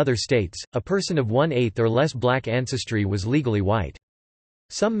and some other states, a person of 1/8 or less black ancestry was legally white.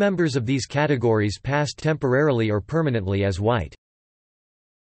 Some members of these categories passed temporarily or permanently as white.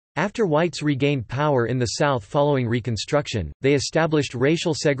 After whites regained power in the South following Reconstruction, they established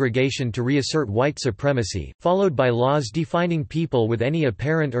racial segregation to reassert white supremacy, followed by laws defining people with any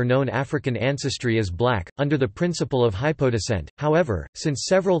apparent or known African ancestry as black, under the principle of hypodescent. However, since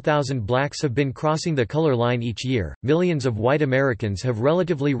several thousand blacks have been crossing the color line each year, millions of white Americans have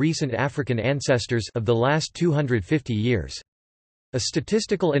relatively recent African ancestors of the last 250 years. A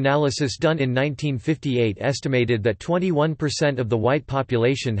statistical analysis done in 1958 estimated that 21% of the white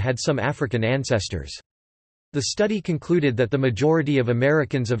population had some African ancestors. The study concluded that the majority of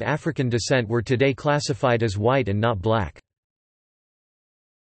Americans of African descent were today classified as white and not black.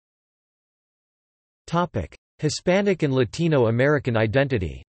 Hispanic and Latino American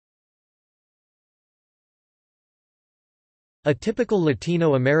identity. A typical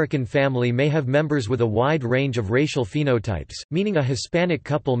Latino American family may have members with a wide range of racial phenotypes, meaning a Hispanic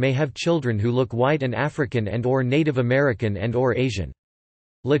couple may have children who look white and African and/or Native American and/or Asian.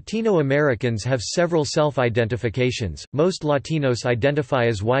 Latino Americans have several self-identifications. Most Latinos identify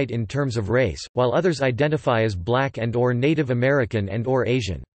as white in terms of race, while others identify as black and/or Native American and/or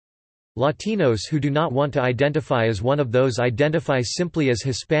Asian. Latinos who do not want to identify as one of those identify simply as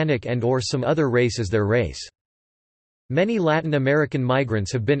Hispanic and/or some other race as their race. Many Latin American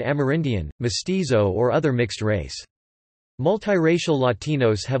migrants have been Amerindian, mestizo or other mixed race. Multiracial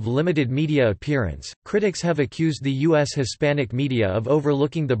Latinos have limited media appearance. Critics have accused the U.S. Hispanic media of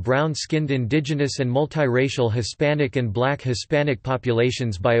overlooking the brown-skinned indigenous and multiracial Hispanic and black Hispanic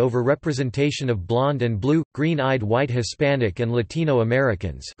populations by overrepresentation of blonde and blue, green-eyed white Hispanic and Latino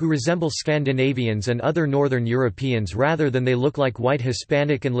Americans who resemble Scandinavians and other Northern Europeans rather than they look like white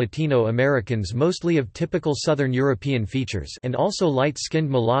Hispanic and Latino Americans mostly of typical Southern European features, and also light-skinned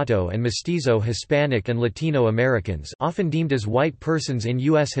mulatto and mestizo Hispanic and Latino Americans often deemed as white persons in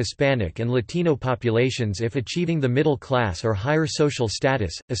U.S. Hispanic and Latino populations if achieving the middle class or higher social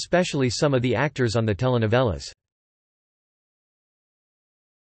status, especially some of the actors on the telenovelas.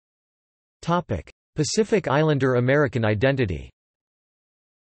 Pacific Islander American identity.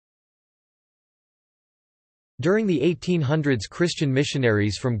 During the 1800s, Christian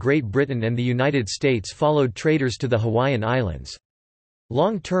missionaries from Great Britain and the United States followed traders to the Hawaiian Islands.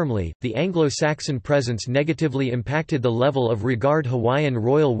 Long-termly, the Anglo-Saxon presence negatively impacted the level of regard Hawaiian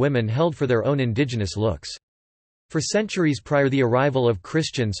royal women held for their own indigenous looks. For centuries prior the arrival of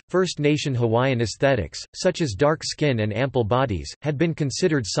Christians, First Nation Hawaiian aesthetics, such as dark skin and ample bodies, had been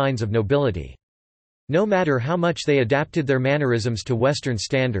considered signs of nobility. No matter how much they adapted their mannerisms to Western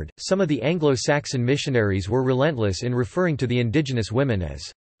standard, some of the Anglo-Saxon missionaries were relentless in referring to the indigenous women as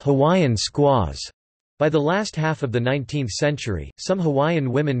Hawaiian squaws. By the last half of the 19th century, some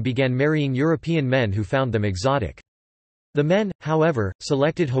Hawaiian women began marrying European men who found them exotic. The men, however,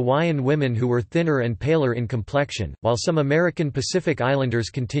 selected Hawaiian women who were thinner and paler in complexion, while some American Pacific Islanders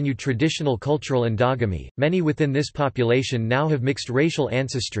continued traditional cultural endogamy. Many within this population now have mixed racial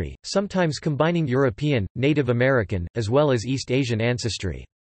ancestry, sometimes combining European, Native American, as well as East Asian ancestry.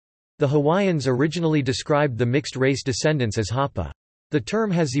 The Hawaiians originally described the mixed-race descendants as Hapa. The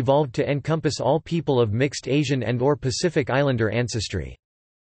term has evolved to encompass all people of mixed Asian and/or Pacific Islander ancestry.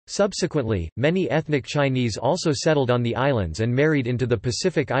 Subsequently, many ethnic Chinese also settled on the islands and married into the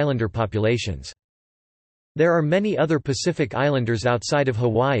Pacific Islander populations. There are many other Pacific Islanders outside of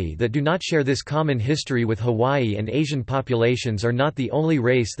Hawaii that do not share this common history with Hawaii, and Asian populations are not the only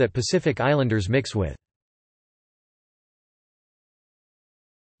race that Pacific Islanders mix with.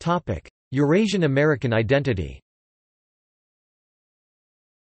 Eurasian American identity.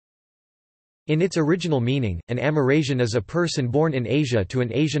 In its original meaning, an Amerasian is a person born in Asia to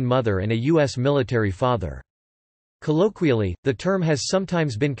an Asian mother and a U.S. military father. Colloquially, the term has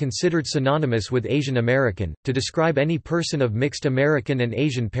sometimes been considered synonymous with Asian American, to describe any person of mixed American and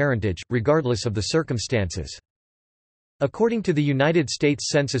Asian parentage, regardless of the circumstances. According to the United States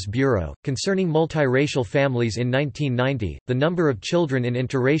Census Bureau, concerning multiracial families in 1990, the number of children in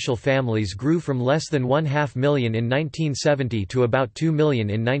interracial families grew from less than 500,000 in 1970 to about 2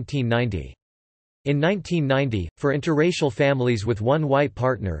 million in 1990. In 1990, for interracial families with one white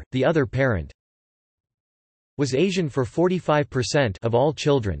partner, the other parent was Asian for 45% of all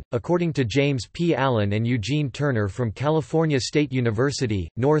children, according to James P. Allen and Eugene Turner from California State University,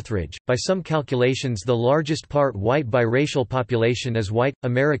 Northridge. By some calculations, the largest part white biracial population is white,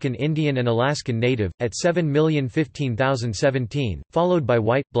 American Indian and Alaskan Native, at 7,015,017, followed by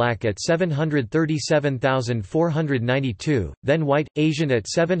white, black at 737,492, then white, Asian at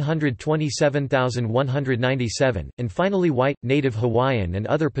 727,197, and finally white, Native Hawaiian and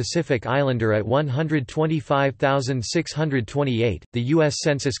other Pacific Islander at 125,628. The U.S.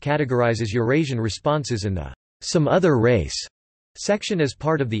 Census categorizes Eurasian responses in the some other race section as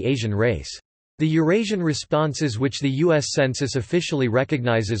part of the Asian race. The Eurasian responses which the U.S. Census officially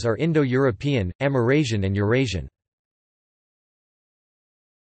recognizes are Indo-European, Amerasian and Eurasian.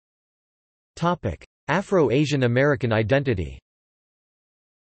 Afro-Asian American identity.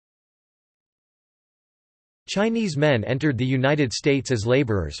 Chinese men entered the United States as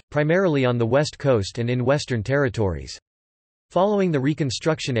laborers, primarily on the West Coast and in Western territories. Following the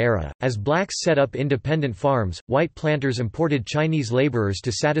Reconstruction era, as blacks set up independent farms, white planters imported Chinese laborers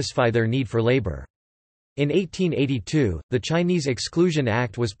to satisfy their need for labor. In 1882, the Chinese Exclusion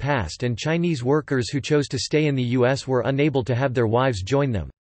Act was passed and Chinese workers who chose to stay in the U.S. were unable to have their wives join them.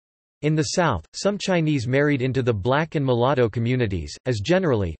 In the South, some Chinese married into the black and mulatto communities, as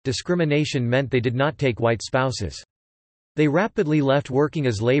generally, discrimination meant they did not take white spouses. They rapidly left working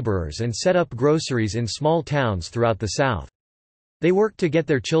as laborers and set up groceries in small towns throughout the South. They worked to get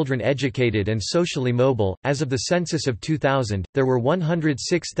their children educated and socially mobile. As of the census of 2000, there were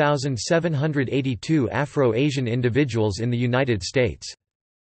 106,782 Afro-Asian individuals in the United States.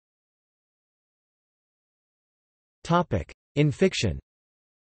 In fiction.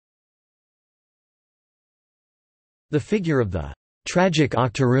 The figure of the tragic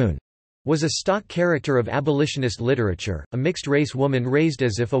octoroon was a stock character of abolitionist literature, a mixed-race woman raised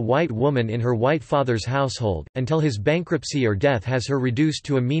as if a white woman in her white father's household, until his bankruptcy or death has her reduced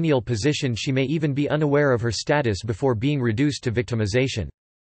to a menial position. She may even be unaware of her status before being reduced to victimization.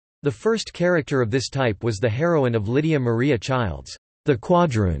 The first character of this type was the heroine of Lydia Maria Child's The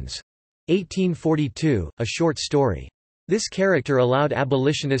Quadroons, 1842, a short story. This character allowed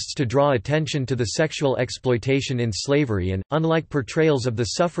abolitionists to draw attention to the sexual exploitation in slavery and, unlike portrayals of the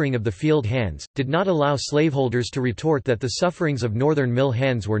suffering of the field hands, did not allow slaveholders to retort that the sufferings of northern mill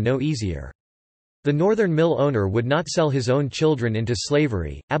hands were no easier. The northern mill owner would not sell his own children into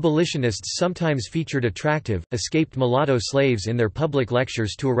slavery. Abolitionists sometimes featured attractive, escaped mulatto slaves in their public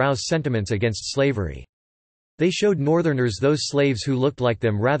lectures to arouse sentiments against slavery. They showed Northerners those slaves who looked like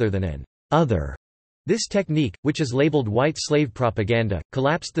them rather than an other. This technique, which is labeled white slave propaganda,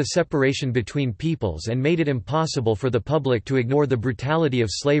 collapsed the separation between peoples and made it impossible for the public to ignore the brutality of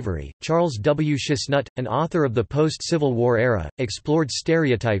slavery. Charles W. Chesnutt, an author of the post-Civil War era, explored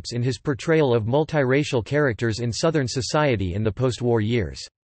stereotypes in his portrayal of multiracial characters in Southern society in the post-war years.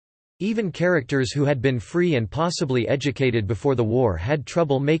 Even characters who had been free and possibly educated before the war had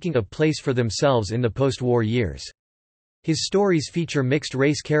trouble making a place for themselves in the post-war years. His stories feature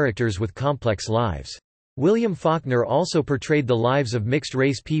mixed-race characters with complex lives. William Faulkner also portrayed the lives of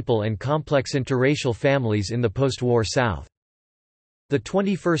mixed-race people and complex interracial families in the post-war South. The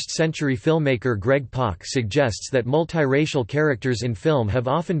 21st-century filmmaker Greg Pak suggests that multiracial characters in film have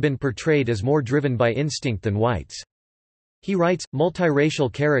often been portrayed as more driven by instinct than whites. He writes,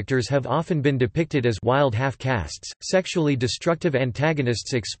 multiracial characters have often been depicted as wild half-castes, sexually destructive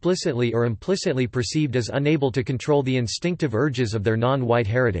antagonists explicitly or implicitly perceived as unable to control the instinctive urges of their non-white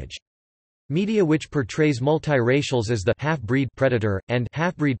heritage. Media which portrays multiracials as the half-breed predator, and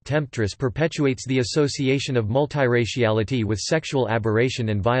half-breed temptress perpetuates the association of multiraciality with sexual aberration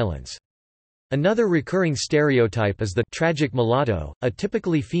and violence. Another recurring stereotype is the tragic mulatto, a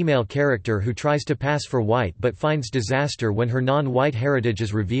typically female character who tries to pass for white but finds disaster when her non-white heritage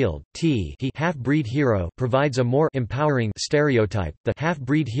is revealed. He half-breed hero provides a more empowering stereotype. The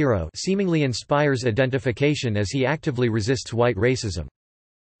half-breed hero seemingly inspires identification as he actively resists white racism.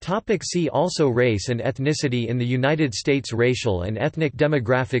 See also race and ethnicity in the United States. Racial and ethnic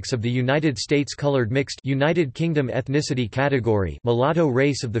demographics of the United States. Colored mixed United Kingdom ethnicity category mulatto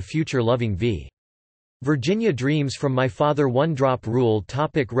race of the future. Loving v. Virginia Dreams from My Father. One Drop Rule.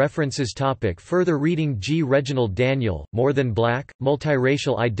 References. Further reading. G. Reginald Daniel, More Than Black,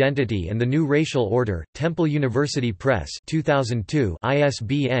 Multiracial Identity and the New Racial Order, Temple University Press 2002,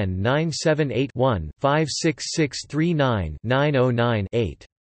 ISBN 978-1-56639-909-8.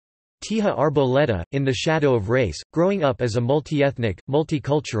 Tija Arboleda, In the Shadow of Race, Growing Up as a Multi-Ethnic,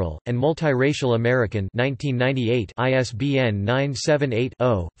 Multicultural, and Multiracial American 1998, ISBN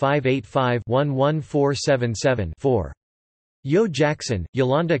 978-0-585-11477-4. Yo Jackson,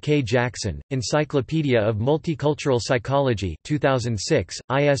 Yolanda K. Jackson, Encyclopedia of Multicultural Psychology 2006,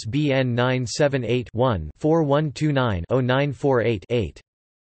 ISBN 978-1-4129-0948-8.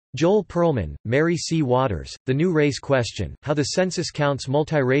 Joel Perlman, Mary C. Waters, The New Race Question, How the Census Counts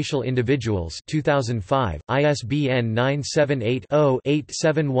Multiracial Individuals 2005, ISBN 978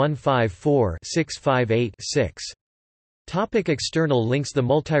 0-87154-658-6. External links. The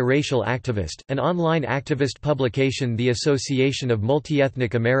Multiracial Activist, an online activist publication. The Association of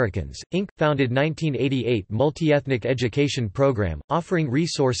Multiethnic Americans, Inc., founded 1988. Multiethnic education program, offering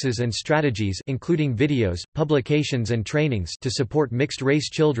resources and strategies including videos, publications and trainings to support mixed-race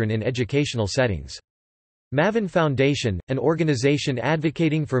children in educational settings. Mavin Foundation, an organization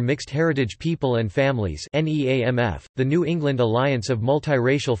advocating for mixed heritage people and families. NEAMF, the New England Alliance of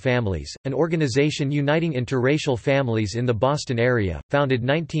Multiracial Families, an organization uniting interracial families in the Boston area, founded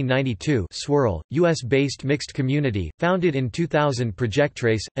 1992. Swirl, U.S.-based mixed community, founded in 2000.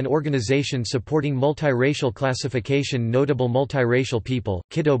 Projectrace, an organization supporting multiracial classification. Notable multiracial people,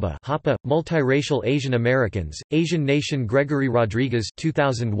 Kidoba Hapa, multiracial Asian Americans, Asian Nation. Gregory Rodriguez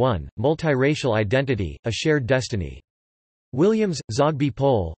 2001, Multiracial Identity, A Shared Destiny. Williams, Zogby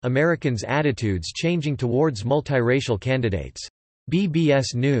Poll, Americans' Attitudes Changing Towards Multiracial Candidates.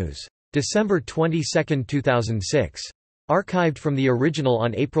 BBS News. December 22, 2006. Archived from the original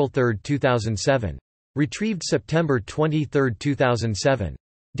on April 3, 2007. Retrieved September 23, 2007.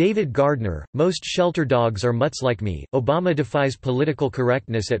 David Gardner, Most Shelter Dogs Are Mutts Like Me, Obama Defies Political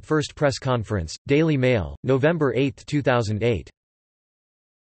Correctness at First Press Conference, Daily Mail, November 8, 2008.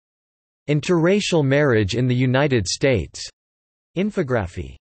 Interracial Marriage in the United States.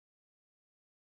 Infography.